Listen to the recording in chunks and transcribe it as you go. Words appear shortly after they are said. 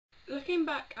Looking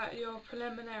back at your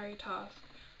preliminary task,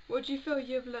 what do you feel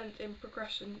you've learnt in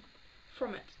progression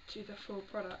from it to the full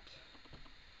product?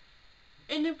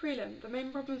 In the prelim, the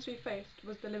main problems we faced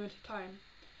was the limited time.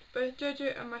 Both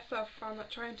Jojo and myself found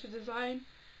that trying to design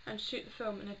and shoot the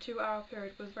film in a 2-hour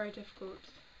period was very difficult.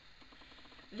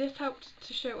 This helped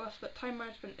to show us that time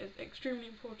management is extremely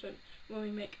important when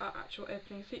we make our actual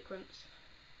opening sequence.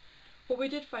 What we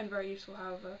did find very useful,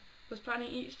 however, was planning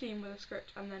each scene with a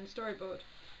script and then storyboard.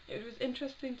 It was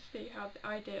interesting to see how the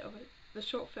idea of the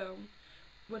short film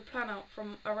would plan out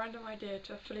from a random idea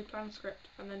to a fully planned script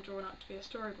and then drawn out to be a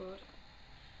storyboard.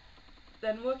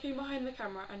 Then working behind the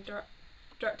camera and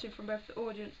directing from both the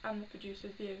audience and the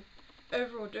producer's view.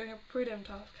 Overall, doing a prelim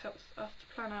task helps us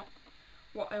to plan out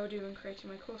what I will do when creating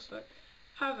my coursework.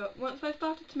 However, once I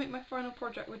started to make my final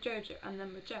project with Jojo and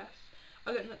then with Jess,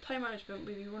 I learned that time management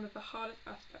would be one of the hardest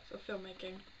aspects of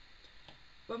filmmaking.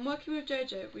 When working with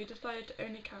Jojo, we decided to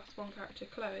only cast one character,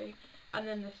 Chloe, and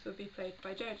then this would be played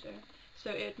by Jojo,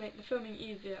 so it would make the filming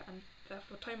easier and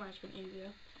therefore time management easier.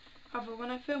 However, when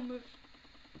I filmed with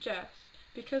Jess,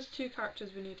 because 2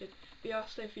 characters were needed, we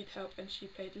asked Sophie to help and she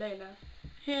played Layla.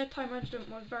 Here, time management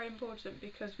was very important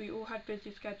because we all had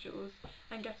busy schedules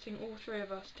and getting all 3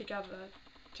 of us together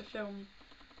to film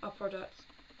our product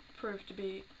proved to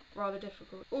be rather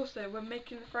difficult. Also, when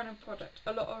making the final product,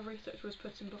 a lot of research was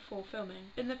put in before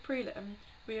filming. In the prelim,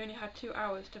 we only had 2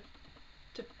 hours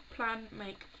to plan,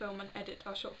 make, film and edit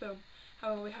our short film.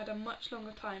 However, we had a much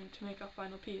longer time to make our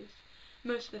final piece.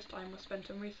 Most of this time was spent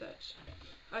on research.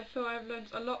 I feel I have learned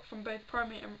a lot from both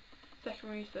primary and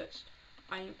secondary research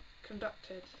I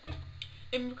conducted.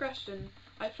 In progression,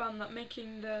 I found that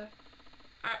making the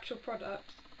actual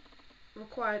product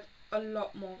required a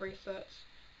lot more research,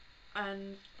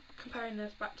 and comparing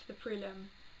this back to the prelim,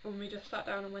 when we just sat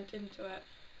down and went into it,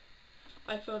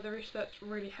 I feel the research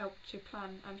really helped to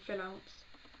plan and fill out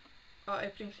our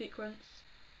opening sequence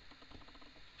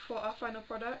for our final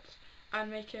product and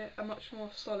make it a much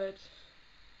more solid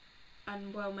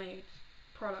and well-made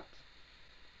product.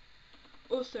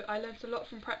 Also, I learnt a lot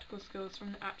from practical skills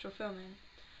from the actual filming.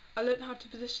 I learnt how to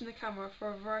position the camera for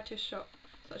a variety of shots,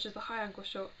 such as the high-angle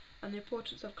shot and the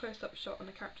importance of close-up shot on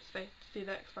the character's face to see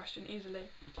their expression easily.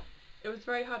 It was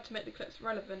very hard to make the clips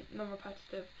relevant,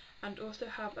 non-repetitive, and also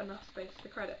have enough space for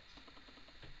credits.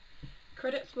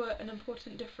 Credits were an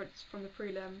important difference from the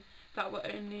prelim,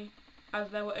 as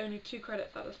there were only 2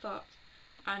 credits at the start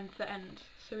and the end,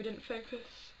 so we didn't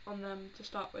focus on them to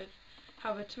start with.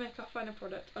 However, to make our final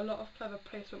product, a lot of clever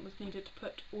placement was needed to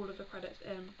put all of the credits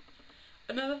in.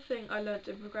 Another thing I learnt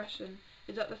in progression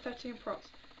is that the setting and props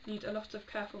need a lot of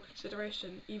careful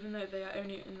consideration, even though they are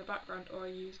only in the background or are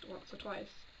used once or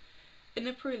twice. In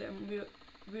the prelim,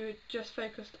 we were just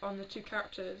focused on the 2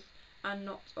 characters and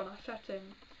not on our setting.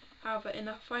 However, in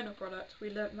our final product,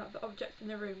 we learnt that the objects in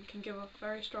the room can give off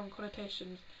very strong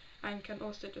connotations and can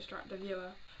also distract the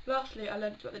viewer. Lastly, I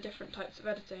learnt about the different types of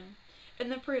editing. In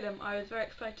the prelim, I was very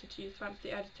excited to use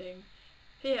fancy editing.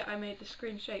 Here, I made the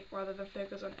screen shake rather than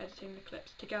focus on editing the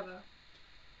clips together.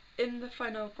 In the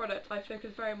final product, I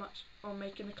focused very much on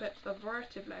making the clips a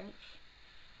variety of length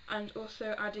and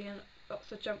also adding in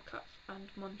lots of jump cuts and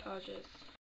montages.